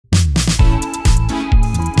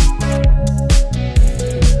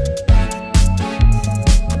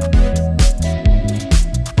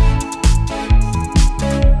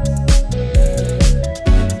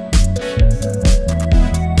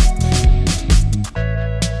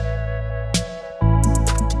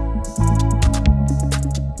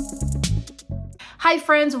Hi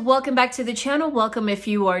friends, welcome back to the channel. Welcome if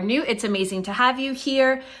you are new. It's amazing to have you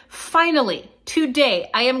here. Finally, today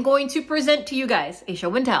I am going to present to you guys a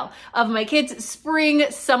show and tell of my kids' spring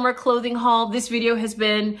summer clothing haul. This video has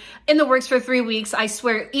been in the works for 3 weeks. I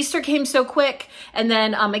swear Easter came so quick, and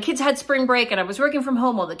then my kids had spring break and I was working from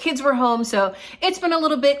home while the kids were home. So it's been a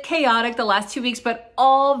little bit chaotic the last 2 weeks, but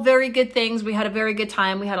all very good things. We had a very good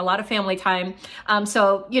time. We had a lot of family time.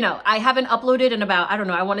 So, you know, I haven't uploaded in about, I don't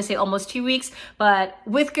know, I want to say almost 2 weeks, but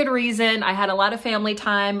with good reason. I had a lot of family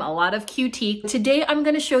time, a lot of QT. Today, I'm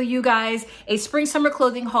going to show you guys a spring summer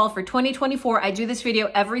clothing haul for 2024. I do this video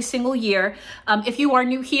every single year. If you are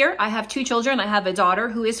new here, I have 2 children. I have a daughter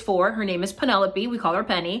who is 4. Her name is Penelope. We call her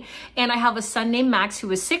Penny. And I have a son named Max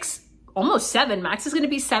who is 6. Almost 7. Max is going to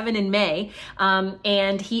be 7 in May.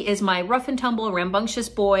 And he is my rough and tumble, rambunctious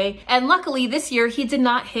boy. And luckily this year he did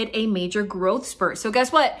not hit a major growth spurt. So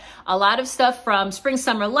guess what? A lot of stuff from spring,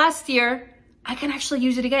 summer last year, I can actually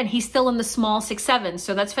use it again. He's still in the small 6'7",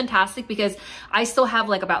 so that's fantastic because I still have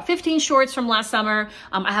like about 15 shorts from last summer.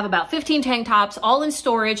 I have about 15 tank tops all in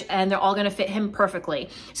storage, and they're all gonna fit him perfectly.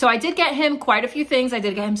 So I did get him quite a few things. I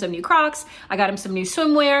did get him some new Crocs. I got him some new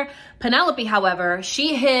swimwear. Penelope, however,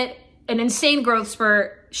 she hit an insane growth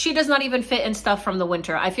spurt. She does not even fit in stuff from the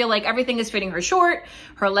winter. I feel like everything is fitting her short.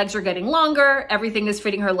 Her legs are getting longer. Everything is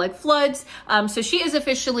fitting her like floods. So she is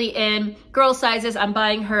officially in girl sizes. I'm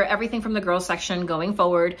buying her everything from the girl section going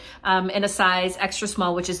forward in a size extra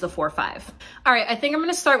small, which is the 4-5. All right, I think I'm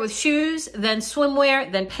gonna start with shoes, then swimwear,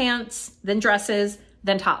 then pants, then dresses,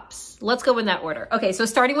 then tops. Let's go in that order. Okay, so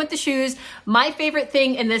starting with the shoes, my favorite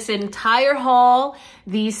thing in this entire haul,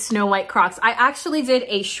 these Snow White Crocs. I actually did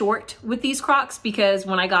a short with these Crocs because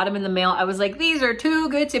when I got them in the mail, I was like, these are too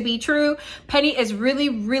good to be true. Penny is really,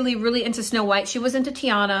 really, really into Snow White. She was into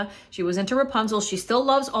Tiana. She was into Rapunzel. She still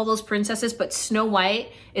loves all those princesses, but Snow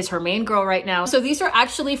White is her main girl right now. So these are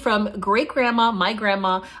actually from great grandma, my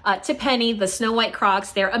grandma, to Penny, the Snow White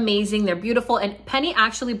Crocs. They're amazing. They're beautiful. And Penny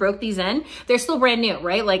actually broke these in. They're still brand new,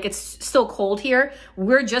 right? Like it's still cold here.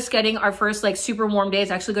 We're just getting our first like super warm day. It's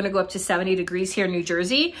actually going to go up to 70 degrees here in New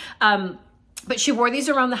Jersey. But she wore these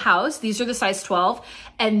around the house. These are the size 12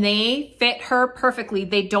 and they fit her perfectly.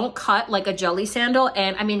 They don't cut like a jelly sandal.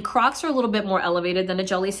 And I mean, Crocs are a little bit more elevated than a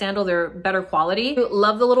jelly sandal. They're better quality.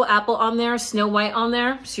 Love the little apple on there, Snow White on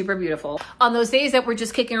there, super beautiful. On those days that we're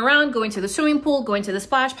just kicking around, going to the swimming pool, going to the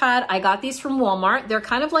splash pad, I got these from Walmart. They're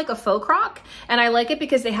kind of like a faux Croc. And I like it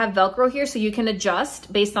because they have Velcro here. So you can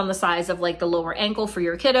adjust based on the size of like the lower ankle for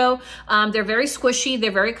your kiddo. They're very squishy.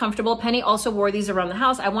 They're very comfortable. Penny also wore these around the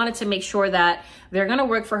house. I wanted to make sure that they're gonna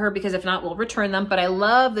work for her because if not, we'll return them. But I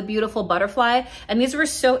love the beautiful butterfly. And these were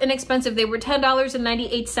so inexpensive. They were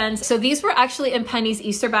 $10.98. So these were actually in Penny's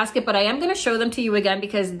Easter basket, but I am gonna show them to you again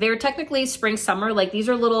because they're technically spring, summer. Like these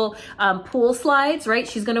are little pool slides, right?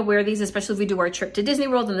 She's gonna wear these, especially if we do our trip to Disney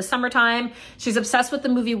World in the summertime. She's obsessed with the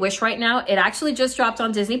movie Wish right now. It actually just dropped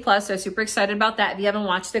on Disney Plus, so super excited about that. If you haven't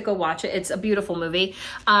watched it, go watch it. It's a beautiful movie.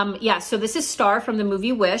 Yeah, so this is Star from the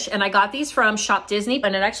movie Wish, and I got these from Shop Disney,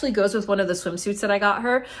 and it actually goes with one of the swimsuits that I got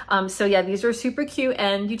her. So yeah, these are super cute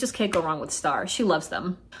and you just can't go wrong with Star. She loves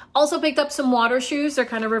them. Also picked up some water shoes. They're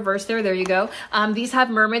kind of reversed there. There you go. These have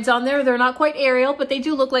mermaids on there. They're not quite Ariel, but they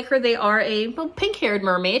do look like her. They are a pink-haired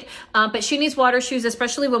mermaid. But she needs water shoes,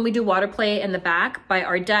 especially when we do water play in the back by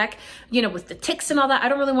our deck, you know, with the ticks and all that. I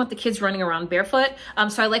don't really want the kids running around barefoot.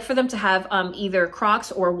 So I like for them to have either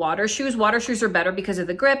Crocs or water shoes. Water shoes are better because of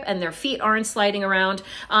the grip and their feet aren't sliding around.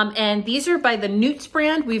 And these are by the Newts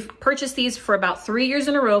brand. We've purchased these for about 3 years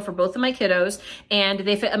in a row for both of my kiddos, and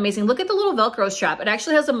they fit amazing. Look at the little Velcro strap. It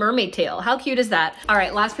actually has a mermaid tail. How cute is that? All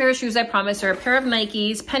right, last pair of shoes I promised are a pair of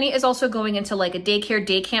Nikes. Penny is also going into like a daycare,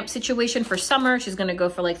 day camp situation for summer. She's gonna go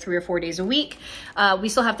for like 3 or 4 days a week. We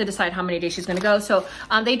still have to decide how many days she's gonna go. So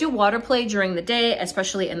they do water play during the day,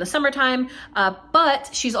 especially in the summertime, but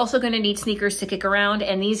she's also gonna need sneakers to kick around.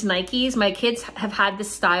 And these Nikes, my kids have had this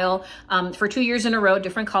style for 2 years in a row,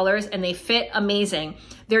 different colors, and they fit amazing.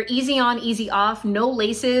 They're easy on, easy off, no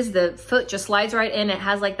laces. The foot just slides right in. It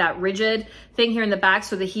has like that rigid thing here in the back,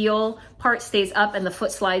 so the heel part stays up and the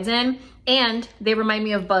foot slides in. And they remind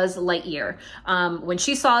me of Buzz Lightyear. When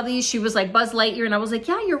she saw these, she was like, Buzz Lightyear. And I was like,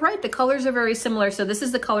 yeah, you're right. The colors are very similar. So this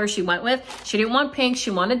is the color she went with. She didn't want pink.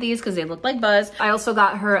 She wanted these because they look like Buzz. I also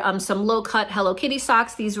got her some low cut Hello Kitty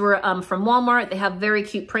socks. These were from Walmart. They have very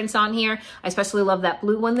cute prints on here. I especially love that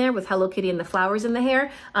blue one there with Hello Kitty and the flowers in the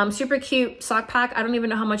hair. Super cute sock pack. I don't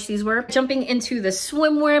even know how much these were. Jumping into the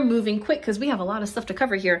swimwear, moving quick because we have a lot of stuff to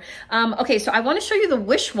cover here. Okay, so I want to show you the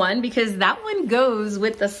Wish one because that one goes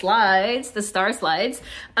with the slide. slides, the star slides.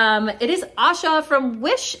 It is Asha from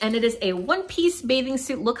Wish, and it is a one-piece bathing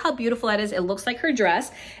suit. Look how beautiful that is. It looks like her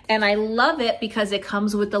dress, and I love it because it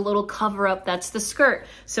comes with the little cover up. That's the skirt.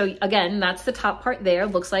 So again, that's the top part there.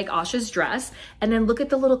 Looks like Asha's dress. And then look at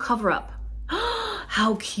the little cover up.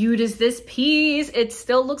 How cute is this piece? It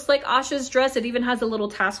still looks like Asha's dress. It even has a little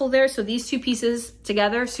tassel there. So these two pieces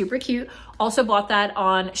together, super cute. Also bought that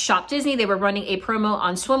on Shop Disney. They were running a promo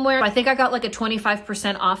on swimwear. I think I got like a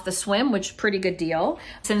 25% off the swim, which pretty good deal.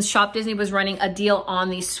 Since Shop Disney was running a deal on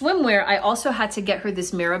the swimwear, I also had to get her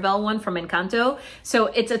this Mirabelle one from Encanto. So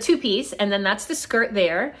it's a two-piece, and then that's the skirt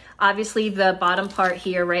there. Obviously the bottom part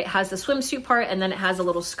here, right, has the swimsuit part, and then it has a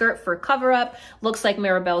little skirt for cover up. Looks like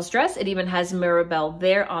Mirabelle's dress. It even has Mirabelle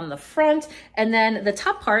there on the front. And then the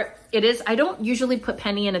top part, it is, I don't usually put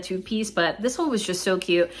Penny in a two-piece, but this one was just so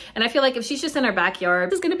cute. And I feel like if she's just in our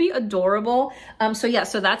backyard, it's gonna be adorable. So yeah,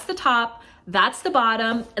 so that's the top. That's the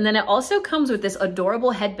bottom. And then it also comes with this adorable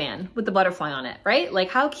headband with the butterfly on it, right? Like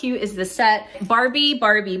how cute is this set? Barbie,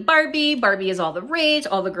 Barbie, Barbie. Barbie is all the rage.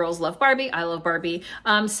 All the girls love Barbie. I love Barbie.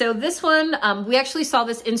 So this one, we actually saw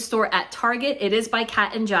this in store at Target. It is by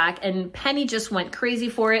Cat and Jack, and Penny just went crazy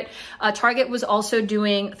for it. Target was also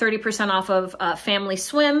doing 30% off of Family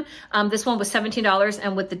Swim. This one was $17,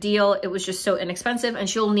 and with the deal, it was just so inexpensive, and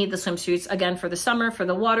she'll need the swimsuits again for the summer, for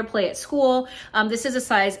the water play at school. This is a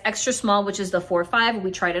size extra small, which is the 4-5. We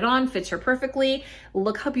tried it on, fits her perfectly.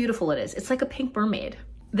 Look how beautiful it is. It's like a pink mermaid.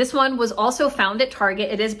 This one was also found at Target.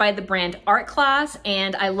 It is by the brand Art Class,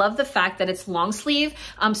 and I love the fact that it's long sleeve.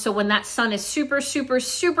 So when that sun is super, super,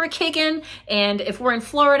 super kicking, and if we're in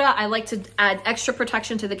Florida, I like to add extra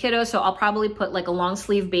protection to the kiddos, so I'll probably put like a long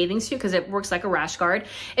sleeve bathing suit because it works like a rash guard.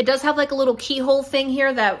 It does have like a little keyhole thing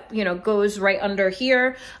here that, you know, goes right under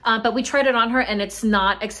here, but we tried it on her and it's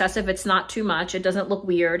not excessive. It's not too much. It doesn't look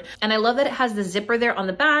weird. And I love that it has the zipper there on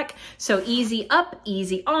the back, so easy up,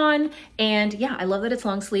 easy on. And yeah, I love that it's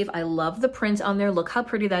long sleeve. I love the print on there. Look how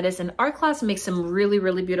pretty that is. And Art Class makes some really,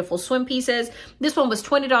 really beautiful swim pieces. This one was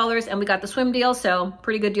 $20, and we got the swim deal, so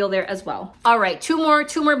pretty good deal there as well. All right, two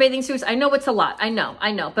more bathing suits. I know it's a lot. I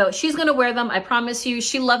know, but she's gonna wear them. I promise you.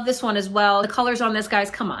 She loved this one as well. The colors on this,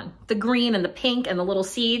 guys, come on. The green and the pink and the little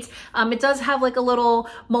seeds. It does have like a little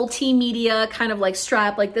multimedia kind of like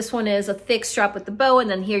strap. Like this one is a thick strap with the bow, and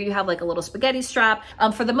then here you have like a little spaghetti strap.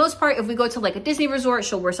 For the most part, if we go to like a Disney resort,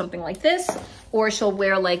 she'll wear something like this, or she'll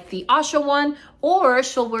wear like the Asha one, or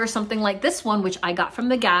she'll wear something like this one, which I got from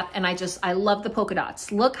the Gap, and I love the polka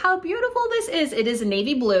dots. Look how beautiful this is. It is a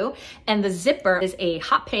navy blue, and the zipper is a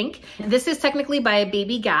hot pink. This is technically by a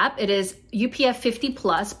baby Gap. It is UPF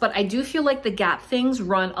 50+, but I do feel like the Gap things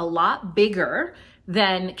run a lot bigger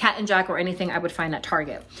than Cat and Jack or anything I would find at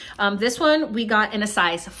Target. This one we got in a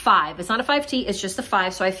size 5. It's not a 5T, it's just a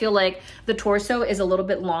 5, so I feel like the torso is a little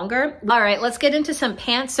bit longer. All right, let's get into some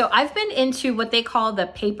pants. So I've been into what they call the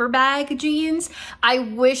paper bag jeans. I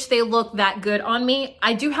wish they looked that good on me.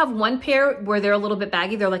 I do have one pair where they're a little bit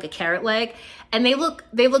baggy. They're like a carrot leg. And they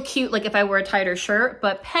look cute like if I wear a tighter shirt,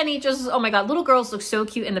 but Penny just, oh my God, little girls look so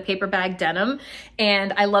cute in the paper bag denim.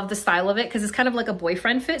 And I love the style of it because it's kind of like a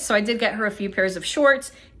boyfriend fit. So I did get her a few pairs of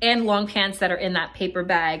shorts and long pants that are in that paper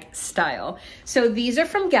bag style. So these are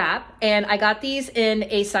from Gap, and I got these in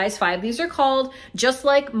a size 5. These are called Just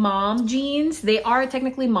Like Mom jeans. They are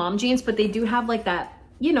technically mom jeans, but they do have like that,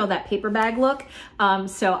 you know, that paper bag look.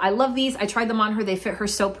 So I love these. I tried them on her. They fit her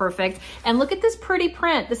so perfect. And look at this pretty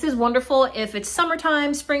print. This is wonderful if it's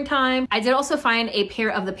summertime, springtime. I did also find a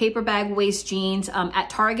pair of the paper bag waist jeans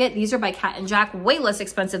at Target. These are by Cat and Jack, way less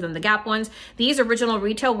expensive than the Gap ones. These original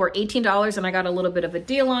retail were $18, and I got a little bit of a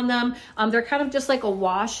deal on them. They're kind of just like a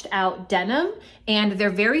washed out denim, and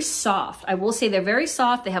they're very soft. I will say they're very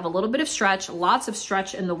soft. They have a little bit of stretch, lots of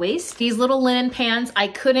stretch in the waist. These little linen pants, I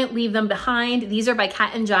couldn't leave them behind. These are by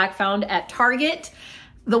Cat and Jack, found at Target.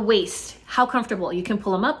 The waist, how comfortable. You can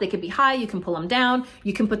pull them up, they could be high, you can pull them down.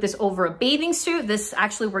 You can put this over a bathing suit. This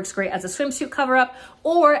actually works great as a swimsuit cover up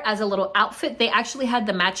or as a little outfit. They actually had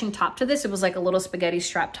the matching top to this. It was like a little spaghetti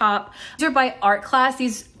strap top. These are by Art Class.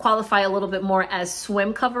 These qualify a little bit more as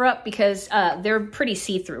swim cover up because they're pretty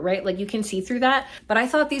see-through, right? Like you can see through that. But I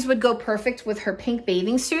thought these would go perfect with her pink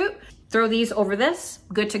bathing suit. Throw these over this,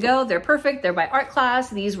 good to go. They're perfect. They're by Art Class.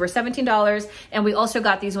 These were $17. And we also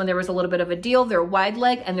got these when there was a little bit of a deal. They're wide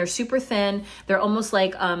leg and they're super thin. They're almost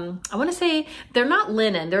like, I wanna say they're not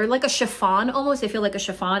linen. They're like a chiffon almost. They feel like a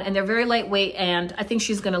chiffon and they're very lightweight. And I think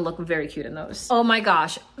she's gonna look very cute in those. Oh my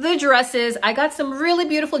gosh, the dresses. I got some really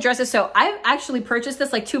beautiful dresses. So I actually purchased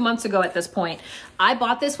this like 2 months ago at this point. I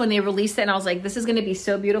bought this when they released it and I was like, this is gonna be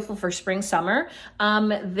so beautiful for spring, summer.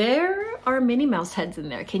 There are Minnie Mouse heads in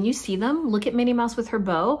there. Can you see them? Look at Minnie Mouse with her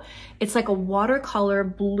bow. It's like a watercolor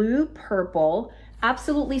blue purple.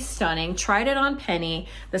 Absolutely stunning. Tried it on Penny.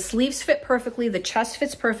 The sleeves fit perfectly. The chest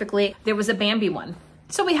fits perfectly. There was a Bambi one,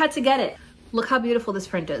 so we had to get it. Look how beautiful this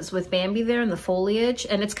print is with Bambi there in the foliage,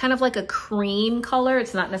 and it's kind of like a cream color.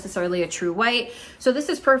 It's not necessarily a true white. So this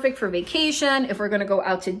is perfect for vacation. If we're gonna go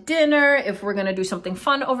out to dinner, if we're gonna do something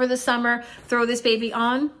fun over the summer, throw this baby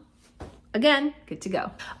on. Again, good to go.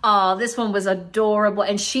 Oh, this one was adorable.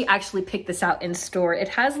 And she actually picked this out in store. It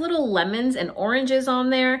has little lemons and oranges on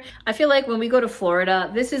there. I feel like when we go to Florida,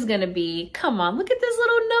 this is gonna be, come on, look at this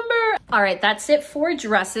little number. All right, that's it for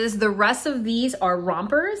dresses. The rest of these are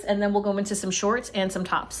rompers, and then we'll go into some shorts and some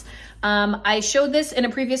tops. I showed this in a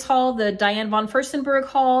previous haul, the Diane von Furstenberg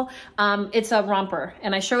haul. It's a romper,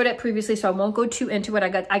 and I showed it previously, so I won't go too into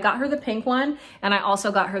it. I got her the pink one, and I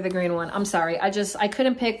also got her the green one. I'm sorry, I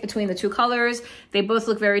couldn't pick between the two colors. They both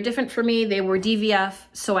look very different for me. They were DVF,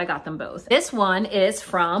 so I got them both. This one is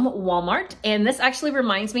from Walmart, and this actually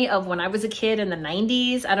reminds me of when I was a kid in the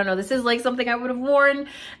 90s. I don't know, this is like something I would have worn.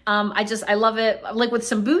 I love it, like with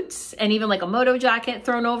some boots and even like a moto jacket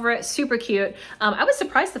thrown over it. Super cute. I was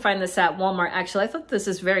surprised to find this at Walmart, actually. I thought this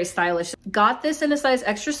is very stylish. Got this in a size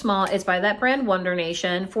extra small. It's by that brand Wonder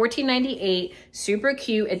Nation. $14.98. Super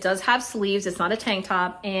cute. It does have sleeves. It's not a tank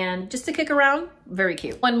top. And just to kick around, very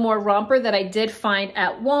cute. One more romper that I did find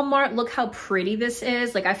at Walmart. Look how pretty this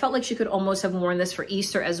is. Like, I felt like she could almost have worn this for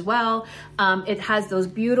Easter as well. It has those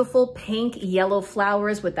beautiful pink yellow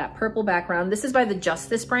flowers with that purple background. This is by the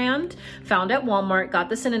Justice brand. Found at Walmart. Got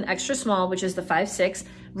this in an extra small, which is the 5'6".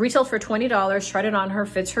 Retailed for $20. Tried it on her,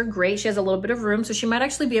 fits her great. She has a little bit of room, so she might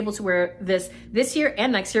actually be able to wear this year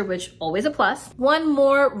and next year, which always a plus. One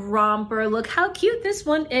more romper. Look how cute this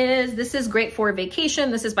one is. This is great for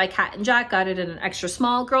vacation. This is by Cat and Jack. Got it in an extra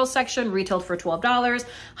small girls section. Retailed for $12.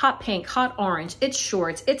 Hot pink, hot orange. It's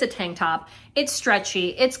shorts. It's a tank top. It's stretchy,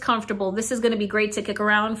 it's comfortable. This is gonna be great to kick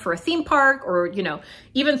around for a theme park, or, you know,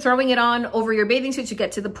 even throwing it on over your bathing suit to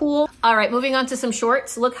get to the pool. All right, moving on to some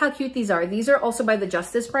shorts. Look how cute these are. These are also by the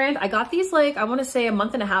Justice brand. I got these like, I wanna say a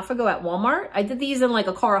month and a half ago at Walmart. I did these in like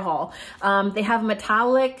a car haul. They have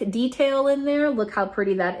metallic detail in there. Look how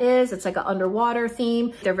pretty that is. It's like an underwater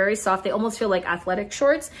theme. They're very soft. They almost feel like athletic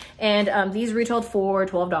shorts. And these retailed for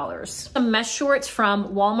 $12. Some mesh shorts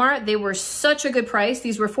from Walmart. They were such a good price.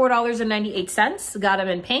 These were $4.98. Got them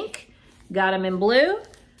in pink, got them in blue,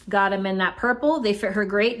 got them in that purple. They fit her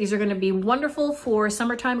great. These are going to be wonderful for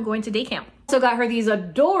summertime going to day camp. Also got her these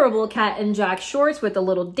adorable Cat and Jack shorts with the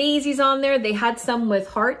little daisies on there. They had some with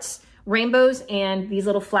hearts, rainbows, and these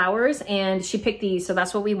little flowers, and she picked these, so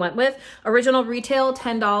that's what we went with. Original retail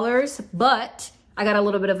 $10, but I got a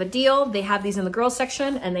little bit of a deal. They have these in the girls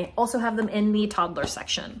section, and they also have them in the toddler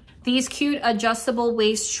section. These cute adjustable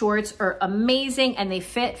waist shorts are amazing, and they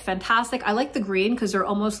fit fantastic. I like the green because they're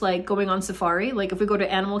almost like going on safari. Like if we go to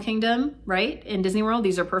Animal Kingdom, right, in Disney World,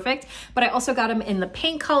 these are perfect. But I also got them in the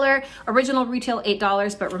pink color. Original retail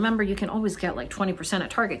 $8, but remember, you can always get like 20%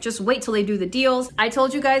 at Target. Just wait till they do the deals. I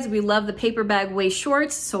told you guys we love the paper bag waist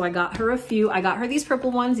shorts, so I got her a few. I got her these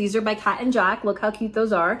purple ones. These are by Cat and Jack. Look how cute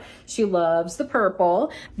those are. She loves the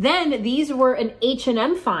purple. Then these were an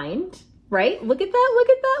H&M find. Right? Look at that, look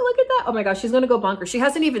at that, look at that. Oh my gosh, she's gonna go bonkers. She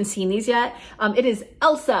hasn't even seen these yet. It is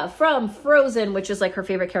Elsa from Frozen, which is like her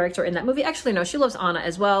favorite character in that movie. Actually, no, she loves Anna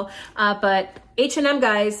as well. But H&M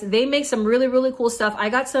guys, they make some really, really cool stuff. I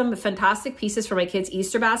got some fantastic pieces for my kids'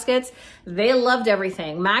 Easter baskets. They loved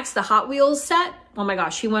everything. Max, the Hot Wheels set, oh my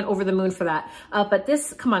gosh, he went over the moon for that. But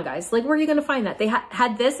this, come on guys, like where are you gonna find that? They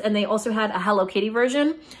had this, and they also had a Hello Kitty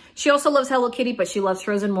version. She also loves Hello Kitty, but she loves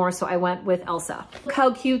Frozen more, so I went with Elsa. Look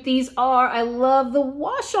how cute these are. I love the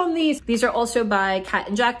wash on these. These are also by Cat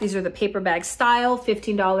and Jack. These are the paper bag style,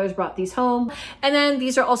 $15, brought these home. And then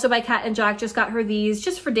these are also by Cat and Jack. Just got her these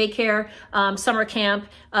just for daycare, summer camp.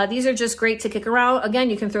 These are just great to kick around. Again,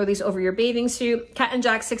 you can throw these over your bathing suit. Cat and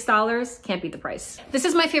Jack, $6. Can't beat the price. This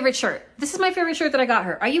is my favorite shirt. This is my favorite shirt that I got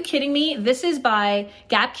her. Are you kidding me? This is by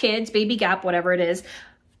Gap Kids, Baby Gap, whatever it is.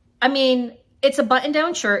 I mean, it's a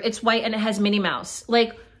button-down shirt. It's white and it has Minnie Mouse.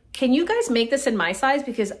 Like, can you guys make this in my size?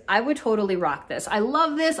 Because I would totally rock this. I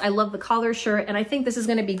love this. I love the collar shirt. And I think this is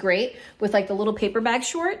going to be great with like the little paper bag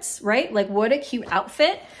shorts, right? Like what a cute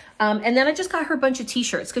outfit. And then I just got her a bunch of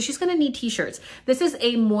t-shirts because she's going to need t-shirts. This is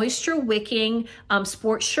a moisture wicking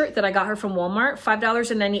sports shirt that I got her from Walmart.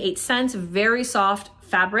 $5.98. Very soft,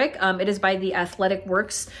 fabric. It is by the Athletic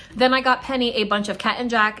Works. Then I got Penny a bunch of Cat and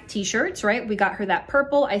Jack t-shirts, right? We got her that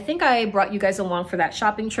purple. I think I brought you guys along for that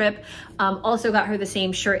shopping trip. Also got her the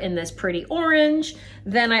same shirt in this pretty orange.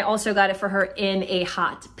 Then I also got it for her in a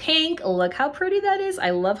hot pink. Look how pretty that is. I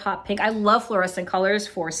love hot pink. I love fluorescent colors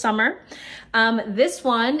for summer. This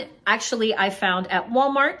one, actually, I found at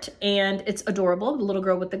Walmart, and it's adorable. The little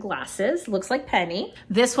girl with the glasses. Looks like Penny.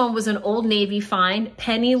 This one was an Old Navy find.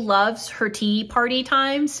 Penny loves her tea party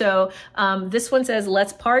time. So this one says,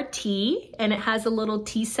 let's party, and it has a little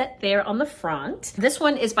tea set there on the front. This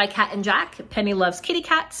one is by Cat and Jack. Penny loves kitty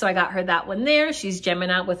cats, so I got her that one there. She's gemming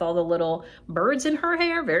out with all the little birds in her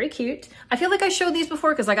hair. Very cute. I feel like I showed these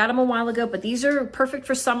before because I got them a while ago, but these are perfect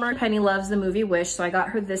for summer. Penny loves the movie Wish, so I got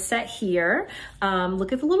her this set here.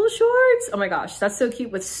 Look at the little shorts. Oh my gosh, that's so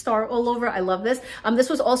cute with star all over. I love this. This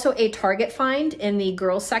was also a Target find in the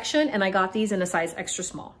girls section, and I got these in a size extra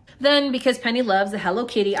small. Then, because Penny loves the Hello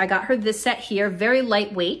Kitty, I got her this set here, very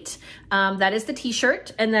lightweight. That is the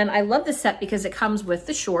t-shirt. And then I love this set because it comes with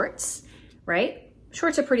the shorts, right?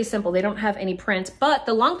 Shorts are pretty simple. They don't have any print, but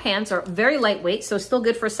the long pants are very lightweight, so still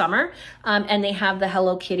good for summer. And they have the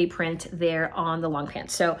Hello Kitty print there on the long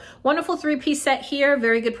pants. So wonderful 3-piece set here.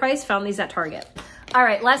 Very good price. Found these at Target. All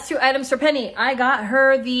right, last 2 items for Penny. I got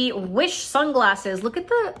her the Wish sunglasses. Look at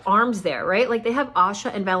the arms there, right? Like they have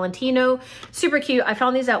Asha and Valentino. Super cute. I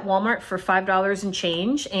found these at Walmart for $5 and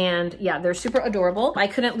change. And yeah, they're super adorable. I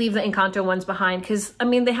couldn't leave the Encanto ones behind because, I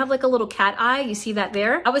mean, they have like a little cat eye. You see that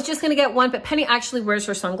there? I was just gonna get one, but Penny actually wears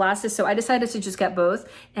her sunglasses. So I decided to just get both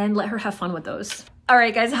and let her have fun with those. All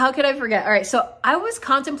right, guys, how could I forget? All right, so I was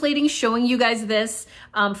contemplating showing you guys this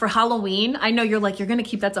for Halloween. I know you're like, you're gonna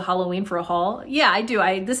keep that to Halloween for a haul. Yeah, I do.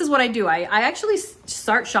 This is what I do. I actually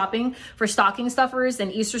start shopping for stocking stuffers and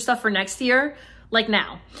Easter stuff for next year, like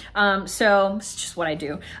now. So it's just what I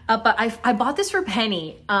do. But I bought this for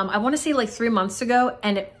Penny, I wanna say like 3 months ago,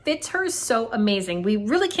 and it fits her so amazing. We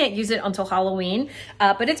really can't use it until Halloween,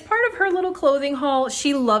 but it's part of her little clothing haul.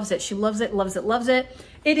 She loves it. She loves it, loves it, loves it.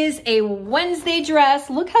 It is a Wednesday dress.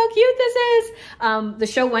 Look how cute this is. The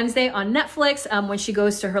show Wednesday on Netflix, when she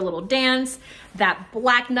goes to her little dance, that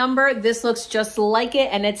black number, this looks just like it,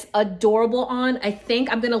 and it's adorable on. I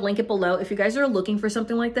think I'm gonna link it below if you guys are looking for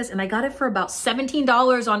something like this, and I got it for about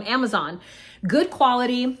 $17 on Amazon. Good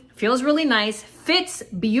quality, feels really nice, fits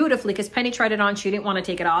beautifully because Penny tried it on, she didn't wanna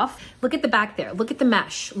take it off. Look at the back there, look at the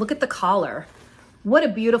mesh, look at the collar. What a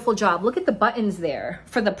beautiful job. Look at the buttons there.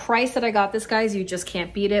 For the price that I got this, guys, you just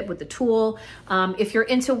can't beat it with the tulle. If you're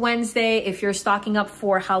into Wednesday, if you're stocking up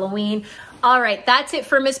for Halloween. All right, that's it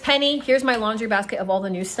for Miss Penny. Here's my laundry basket of all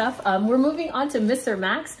the new stuff. We're moving on to Mr.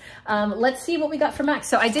 Max. Let's see what we got for Max.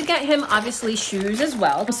 So I did get him, obviously, shoes as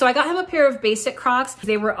well. So I got him a pair of basic Crocs.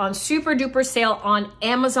 They were on super duper sale on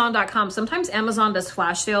Amazon.com. Sometimes Amazon does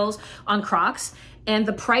flash sales on Crocs, and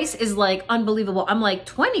the price is like unbelievable. I'm like,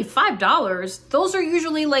 $25? Those are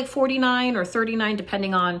usually like $49 or $39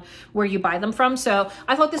 depending on where you buy them from. So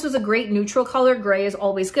I thought this was a great neutral color. Gray is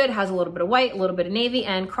always good, has a little bit of white, a little bit of navy,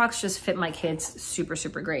 and Crocs just fit my kids super,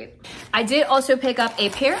 super great. I did also pick up a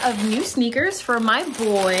pair of new sneakers for my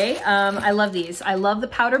boy. I love these. I love the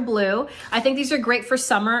powder blue. I think these are great for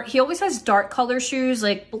summer. He always has dark color shoes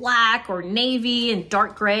like black or navy and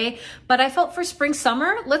dark gray, but I felt for spring,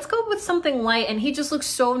 summer, let's go with something light, and he just looks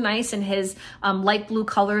so nice in his light blue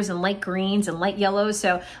colors and light greens and light yellows.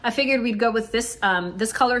 So I figured we'd go with this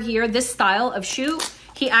this color here, this style of shoe.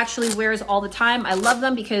 He actually wears all the time. I love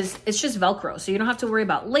them because it's just Velcro, so you don't have to worry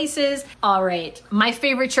about laces. All right, my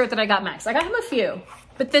favorite shirt that I got Max. I got him a few,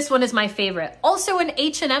 but this one is my favorite. Also an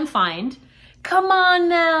H&M find. Come on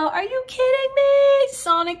now, are you kidding me?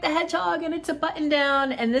 Sonic the Hedgehog, and it's a button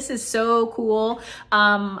down, and this is so cool.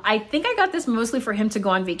 I think I got this mostly for him to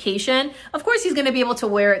go on vacation. Of course, he's gonna be able to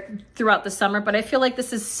wear it throughout the summer, but I feel like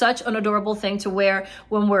this is such an adorable thing to wear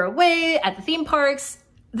when we're away at the theme parks.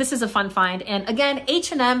 This is a fun find. And again,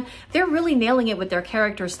 H&M, they're really nailing it with their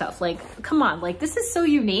character stuff. Like, come on, like this is so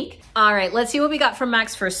unique. All right, let's see what we got from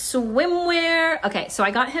Max for swimwear. Okay, so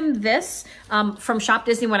I got him this from Shop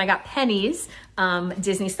Disney when I got Penny's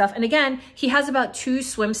Disney stuff. And again, he has about 2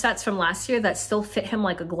 swim sets from last year that still fit him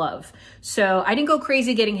like a glove. So I didn't go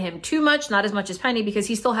crazy getting him too much, not as much as Penny, because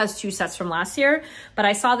he still has 2 sets from last year. But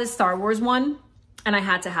I saw this Star Wars one, and I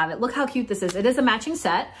had to have it. Look how cute this is. It is a matching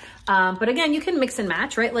set. But again, you can mix and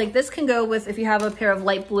match, right? Like this can go with, if you have a pair of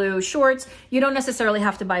light blue shorts, you don't necessarily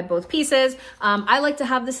have to buy both pieces. I like to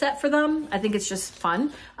have the set for them. I think it's just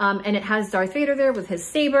fun. And it has Darth Vader there with his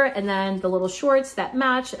saber, and then the little shorts that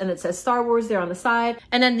match, and it says Star Wars there on the side.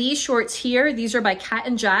 And then these shorts here, these are by Cat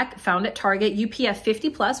and Jack, found at Target, UPF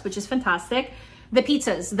 50+, which is fantastic. The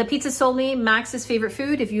pizzas. The pizza solely Max's favorite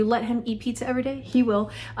food. If you let him eat pizza every day, he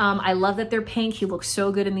will. I love that they're pink. He looks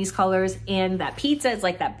so good in these colors. And that pizza is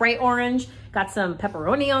like that bright orange. Got some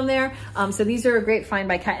pepperoni on there. So these are a great find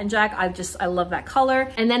by Cat and Jack. I love that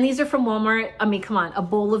color. And then these are from Walmart. I mean, come on, a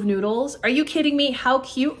bowl of noodles. Are you kidding me? How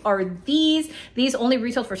cute are these? These only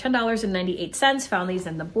retailed for $10.98. Found these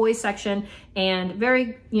in the boys section, and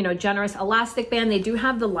very, you know, generous elastic band. They do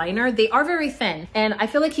have the liner. They are very thin, and I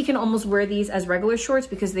feel like he can almost wear these as regular shorts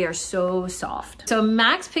because they are so soft. So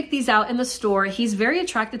Max picked these out in the store. He's very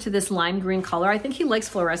attracted to this lime green color. I think he likes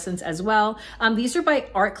fluorescence as well. These are by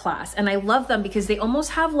Art Class, and I love them because they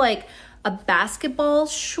almost have like a basketball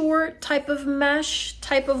short type of mesh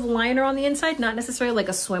type of liner on the inside, not necessarily like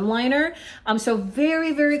a swim liner. So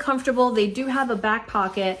very, very comfortable. They do have a back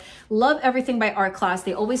pocket. Love everything by Art Class.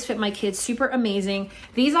 They always fit my kids super amazing.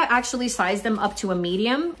 These, I actually sized them up to a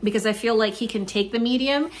medium because I feel like he can take the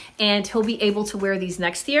medium and he'll be able to wear these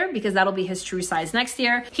next year because that'll be his true size next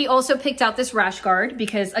year. He also picked out this rash guard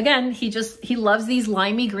because again, he loves these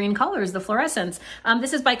limey green colors, the fluorescence.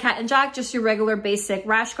 This is by Cat and Jack, just your regular basic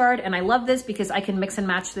rash guard. And I love this because I can mix and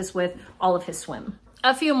match this with all of his swim.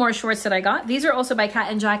 A few more shorts that I got. These are also by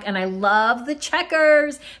Cat and Jack, and I love the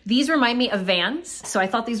checkers. These remind me of Vans, so I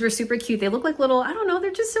thought these were super cute. They look like little, I don't know, they're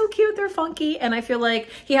just so cute. They're funky, and I feel like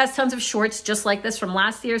he has tons of shorts just like this from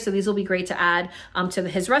last year, so these will be great to add to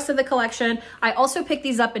his rest of the collection. I also picked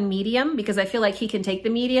these up in medium because I feel like he can take the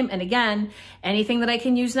medium, and again, anything that I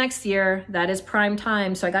can use next year, that is prime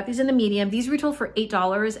time. So I got these in the medium. These retailed for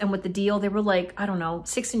 $8, and with the deal, they were like, I don't know,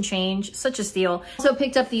 6 and change. Such a steal. Also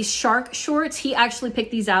picked up these shark shorts. He actually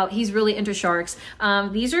picked these out. He's really into sharks.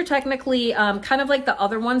 These are technically kind of like the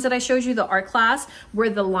other ones that I showed you, the Art Class, where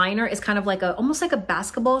the liner is kind of like almost like a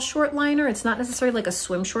basketball short liner. It's not necessarily like a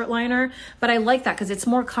swim short liner, but I like that because it's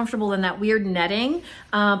more comfortable than that weird netting.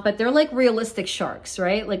 But they're like realistic sharks,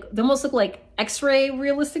 right? Like they almost look like X-ray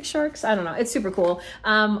realistic sharks. I don't know. It's super cool.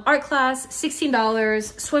 Art Class,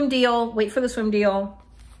 $16. Swim deal. Wait for the swim deal.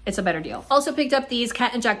 It's a better deal. Also picked up these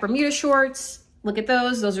Cat and Jack Bermuda shorts. Look at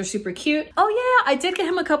those. Those are super cute. Oh yeah, I did get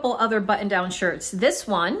him a couple other button-down shirts. This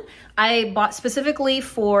one I bought specifically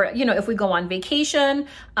for, you know, if we go on vacation.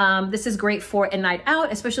 This is great for a night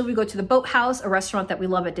out, especially if we go to the Boathouse, a restaurant that we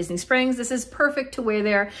love at Disney Springs. This is perfect to wear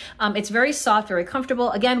there. It's very soft, very comfortable.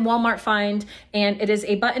 Again, Walmart find, and it is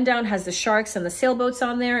a button-down, has the sharks and the sailboats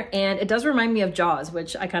on there, and it does remind me of Jaws,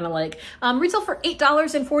 which I kind of like. Retail for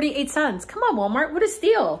 $8.48. Come on, Walmart, what a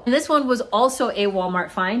steal. And this one was also a Walmart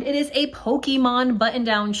find. It is a Pokemon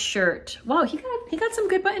button-down shirt. Wow, he got some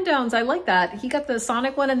good button-downs. I like that. He got the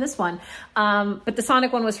Sonic one and this one. But the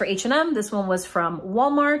Sonic one was for H&M. This one was from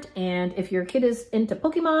Walmart. And if your kid is into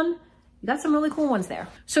Pokemon, you got some really cool ones there.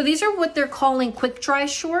 So these are what they're calling quick dry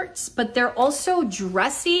shorts, but they're also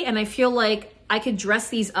dressy. And I feel like I could dress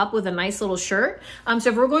these up with a nice little shirt.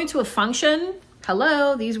 So if we're going to a function,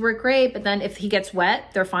 hello, these work great. But then if he gets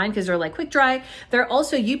wet, they're fine because they're like quick dry. They're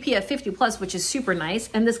also UPF 50+, which is super nice.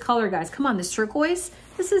 And this color, guys, come on, this turquoise,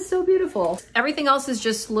 this is so beautiful. Everything else is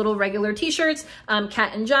just little regular t-shirts.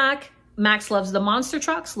 Cat and Jack. Max loves the monster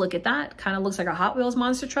trucks. Look at that. Kind of looks like a Hot Wheels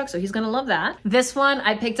monster truck, so he's gonna love that. This one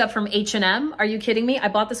I picked up from H&M. Are you kidding me? I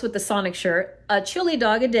bought this with the Sonic shirt. A chili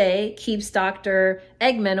dog a day keeps Dr.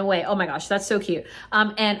 Eggman away. Oh my gosh, that's so cute.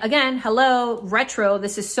 And again, hello, retro.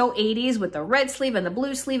 This is so 80s with the red sleeve and the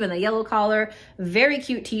blue sleeve and the yellow collar. Very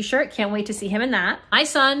cute t-shirt. Can't wait to see him in that. My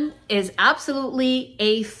son is absolutely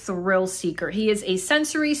a thrill seeker. He is a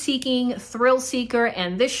sensory seeking thrill seeker,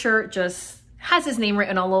 and this shirt just has his name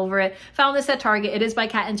written all over it. Found this at Target. It is by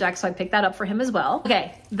Cat and Jack, so I picked that up for him as well.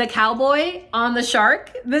 Okay, the cowboy on the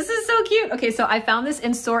shark. This is so cute. Okay, so I found this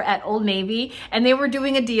in store at Old Navy, and they were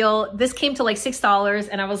doing a deal. This came to like $6,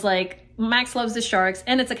 and I was like, Max loves the sharks,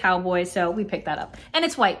 and it's a cowboy, so we picked that up. And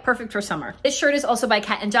it's white, perfect for summer. This shirt is also by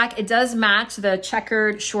Cat and Jack. It does match the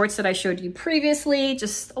checkered shorts that I showed you previously.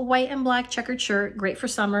 Just a white and black checkered shirt, great for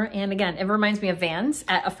summer. And again, it reminds me of Vans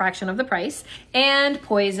at a fraction of the price. And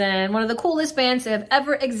Poison, one of the coolest bands that have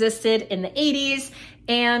ever existed in the 80s.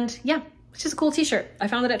 And yeah, it's just a cool t-shirt. I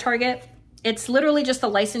found it at Target. It's literally just a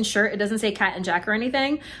licensed shirt. It doesn't say Cat and Jack or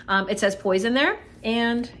anything. It says Poison there.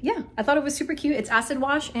 And yeah, I thought it was super cute. It's acid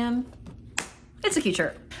wash and it's a cute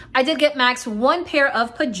shirt. I did get Max one pair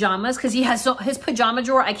of pajamas because he has his pajama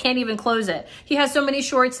drawer, I can't even close it. He has so many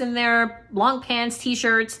shorts in there, long pants,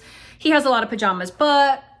 t-shirts. He has a lot of pajamas,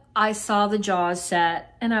 but I saw the Jaws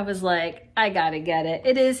set and I was like, I gotta get it.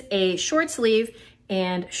 It is a short sleeve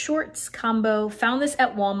and shorts combo. Found this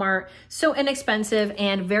at Walmart. So inexpensive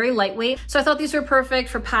and very lightweight. So I thought these were perfect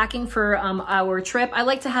for packing for our trip. I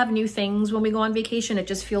like to have new things when we go on vacation. It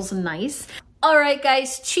just feels nice. All right,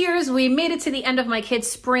 guys, cheers. We made it to the end of my kids'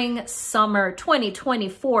 spring summer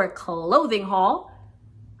 2024 clothing haul.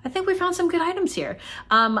 I think we found some good items here.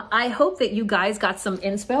 I hope that you guys got some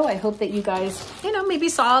inspo. I hope that you guys, maybe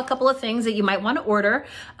saw a couple of things that you might want to order.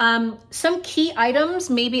 Some key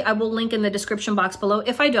items, maybe I will link in the description box below.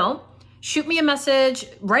 If I don't, shoot me a message,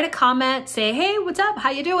 write a comment, say, hey, what's up?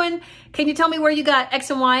 How you doing? Can you tell me where you got X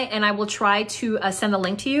and Y? And I will try to send the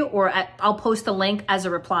link to you, or I'll post the link as a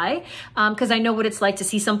reply, because I know what it's like to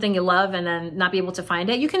see something you love and then not be able to find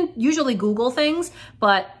it. You can usually Google things,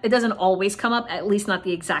 but it doesn't always come up, at least not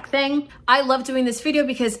the exact thing. I love doing this video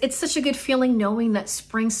because it's such a good feeling knowing that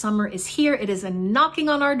spring, summer is here. It is knocking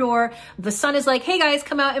on our door. The sun is like, hey guys,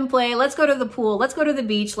 come out and play. Let's go to the pool. Let's go to the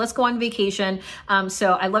beach. Let's go on vacation.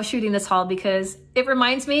 So I love shooting this haul because it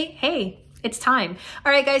reminds me, hey, it's time.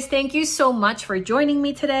 All right, guys, thank you so much for joining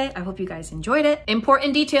me today. I hope you guys enjoyed it.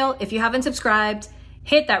 Important detail, if you haven't subscribed,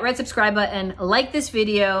 hit that red subscribe button, like this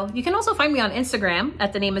video. You can also find me on Instagram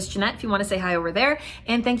at the name is Jeanette if you want to say hi over there.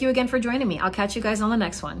 And thank you again for joining me. I'll catch you guys on the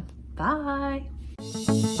next one. Bye.